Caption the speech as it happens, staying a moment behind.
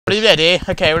Are you ready?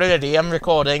 Okay, we're ready. I'm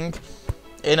recording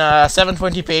in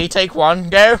 720p. Take one.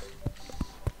 Go.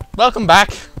 Welcome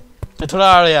back to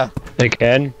Terraria.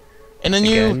 Again. In a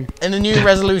new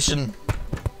resolution.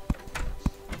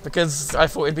 Because I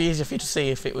thought it'd be easier for you to see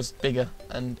if it was bigger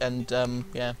and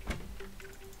yeah.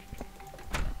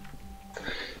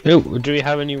 Oh, do we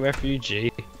have any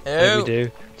refugee? Oh. Yeah, we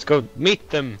do. Let's go meet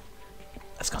them.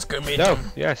 Let's go meet them.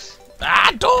 No, yes.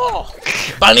 Ah, door!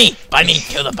 Bunny! Bunny!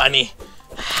 Kill the bunny!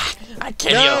 I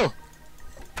kill you!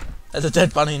 There's a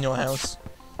dead bunny in your house.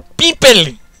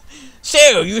 People!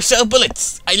 So, you sell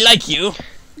bullets. I like you.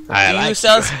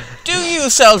 Do you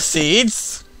sell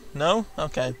seeds? No?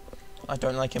 Okay. I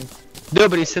don't like him. No,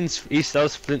 but he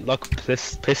sells flintlock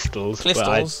pistols. But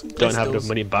I don't have enough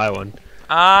money to buy one.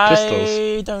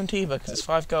 I don't either, because it's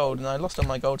 5 gold, and I lost all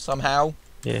my gold somehow.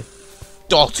 Yeah.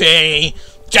 Dotty!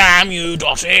 Damn you,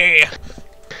 Dotty!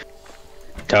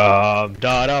 Dum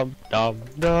dum dum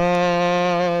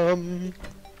dum.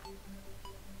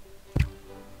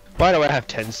 Why do I have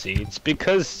 10 seeds?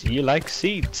 Because you like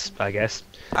seeds, I guess.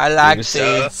 I like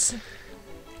seeds.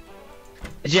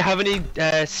 Do you have any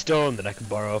stone that I can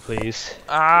borrow, please?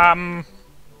 I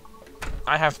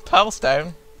have pearl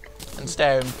stone and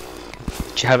stone.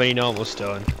 Do you have any normal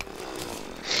stone?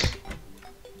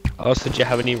 Also, do you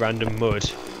have any random mud?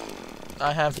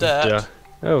 I have dirt.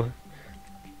 Oh.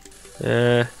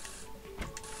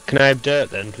 Can I have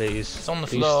dirt then, please? It's on the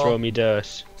please floor. Throw me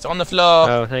dirt. It's on the floor.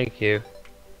 Oh, thank you.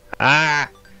 Ah!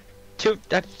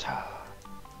 That.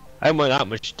 I don't want that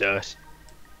much dirt.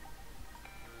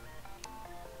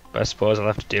 But I suppose I'll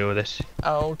have to deal with it.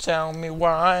 Oh, tell me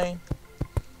why.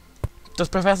 Does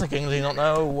Professor Kingsley not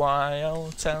know why?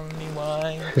 Oh, tell me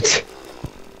why.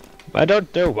 I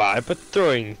don't know why, but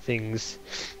throwing things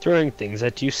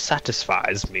at you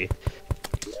satisfies me.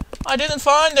 I didn't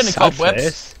find any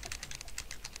cobwebs.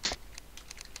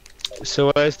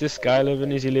 So where's this guy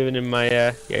living? Is he living in my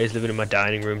yeah, he's living in my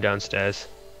dining room downstairs.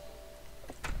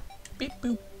 Beep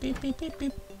boop beep beep beep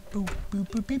beep boop boop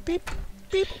boop beep beep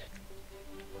beep.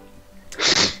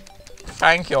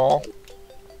 Thank you all.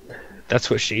 That's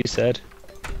what she said.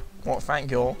 What, thank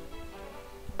you all?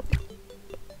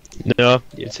 No,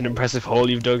 it's an impressive hole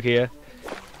you've dug here.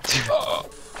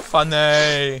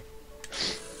 Funny.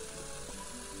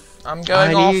 I'm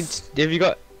going off. Have you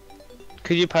got?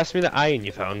 Could you pass me the iron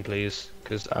you found, please?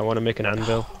 Because I want to make an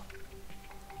anvil.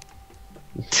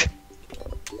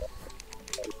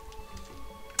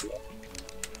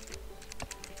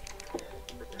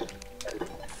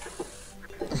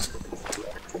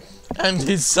 And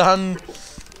his son.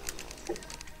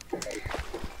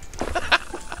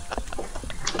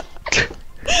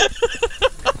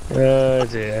 Oh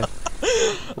dear.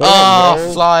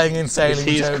 Oh, flying and sailing Is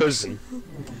he his jokes. cousin?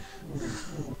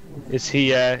 Is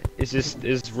he,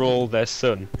 is Roll their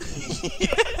son?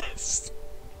 Yes!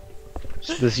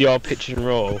 So there's your pitch and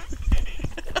roll.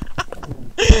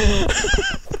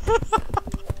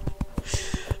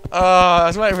 I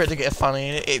was waiting for it to get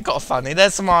funny, and it got funny.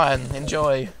 There's some iron,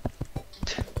 enjoy.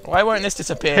 Why won't this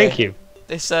disappear? Thank you.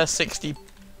 This 60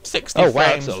 Oh wow,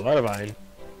 frames. that's a lot of iron.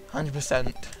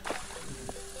 100%.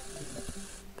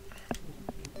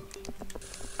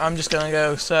 I'm just gonna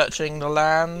go searching the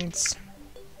lands.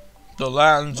 The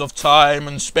lands of time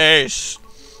and space.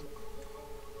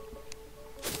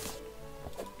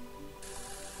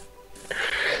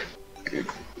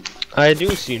 I do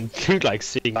like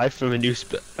seeing life from a new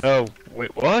oh,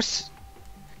 wait, what?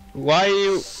 Why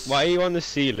are you on the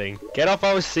ceiling? Get off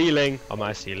our ceiling! On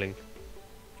my ceiling.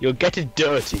 You'll get it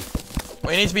dirty.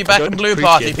 We need to be back in Blue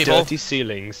Party, people. Dirty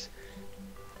ceilings.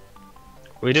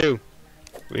 We do.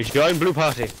 We join Blue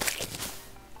Party.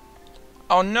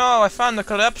 Oh no, I found the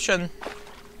corruption.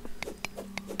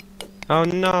 Oh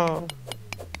no.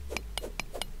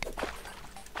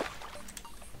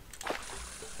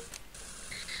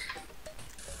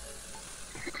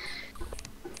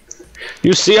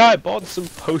 You see, I bought some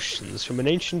potions from an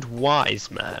ancient wise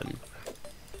man.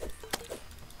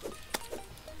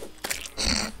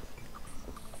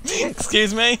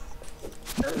 Excuse me?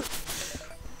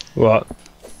 What?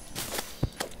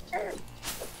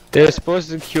 They're supposed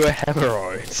to cure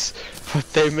hemorrhoids, but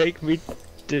they make me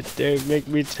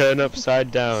turn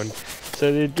upside down. So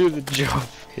they do the job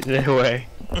in their way.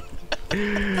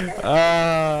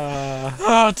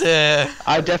 Oh dear.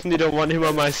 I definitely don't want him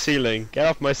on my ceiling. Get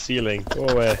off my ceiling. Go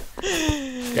away.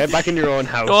 Get back in your own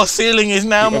house. Your ceiling is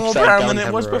now more brown than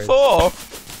it was before.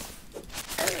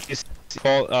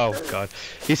 Oh god.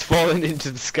 He's fallen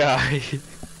into the sky.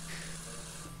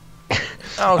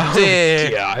 Oh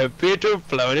dear. I appear to have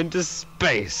flown into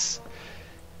space.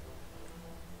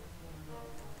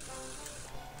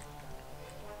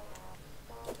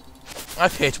 I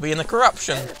appear to be in the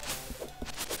corruption.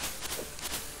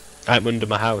 I'm under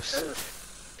my house.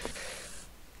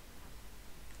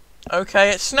 Okay,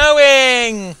 it's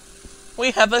snowing! We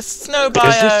have a snow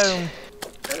biome!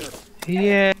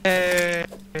 Yeah.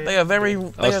 They are very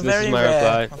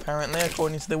rare, apparently,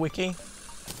 according to the wiki.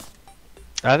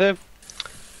 Are they?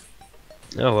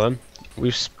 Oh well.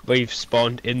 We've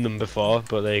spawned in them before,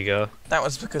 but there you go. That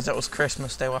was because that was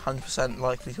Christmas, they were 100%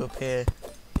 likely to appear.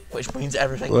 Which means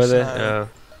everything Were was they? snow.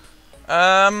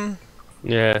 Oh.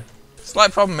 Yeah.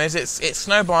 Slight problem is it's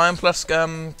snow biome plus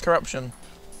corruption.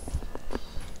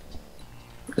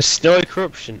 The snowy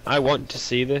corruption. I want to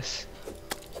see this.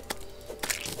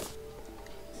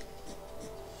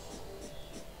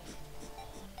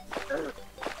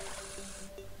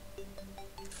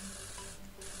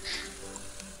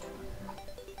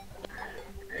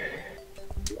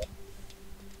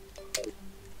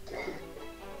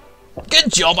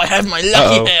 Good job, I have my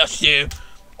lucky horseshoe.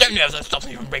 Don't know if that stops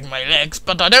me from breaking my legs,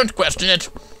 but I don't question it.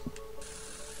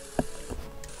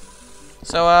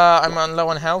 So, I'm low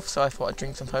on health, so I thought I'd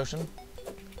drink some potion.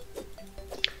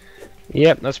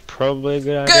 Yep, that's probably a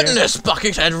good idea. Goodness,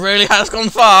 Buckethead really has gone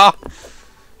far!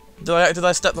 Did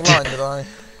I step the line, did I?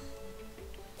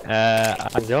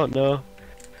 I don't know.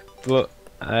 But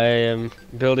I am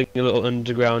building a little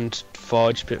underground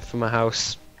forge bit for my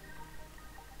house.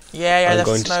 Yeah, I'm that's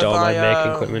going to store my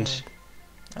making equipment.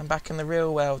 I'm back in the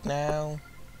real world now.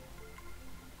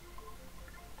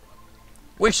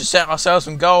 We should set ourselves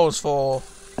some goals for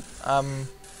the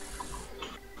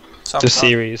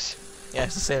series.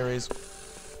 Yes, the series.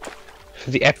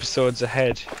 For the episodes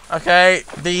ahead. Okay,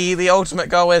 the ultimate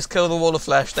goal is kill the wall of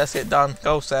flesh. That's it, done.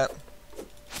 Goal set.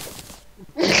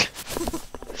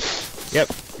 Yep,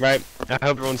 right. I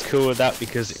hope everyone's cool with that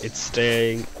because it's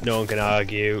staying. No one can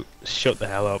argue. Shut the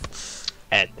hell up.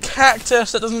 End.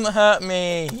 Cactus, that doesn't hurt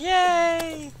me.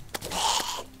 Yay!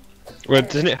 Well,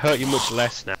 doesn't it hurt you much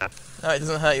less now? No, it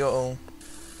doesn't hurt you at all.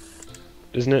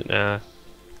 Doesn't it? Nah.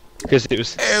 Because it was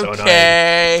so annoying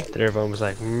that everyone was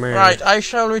like, meh. Right, I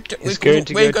shall we're going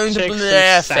to take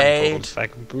some samples so I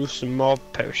can brew some more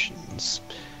potions.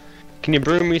 Can you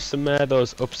brew me some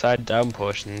those upside down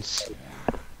potions?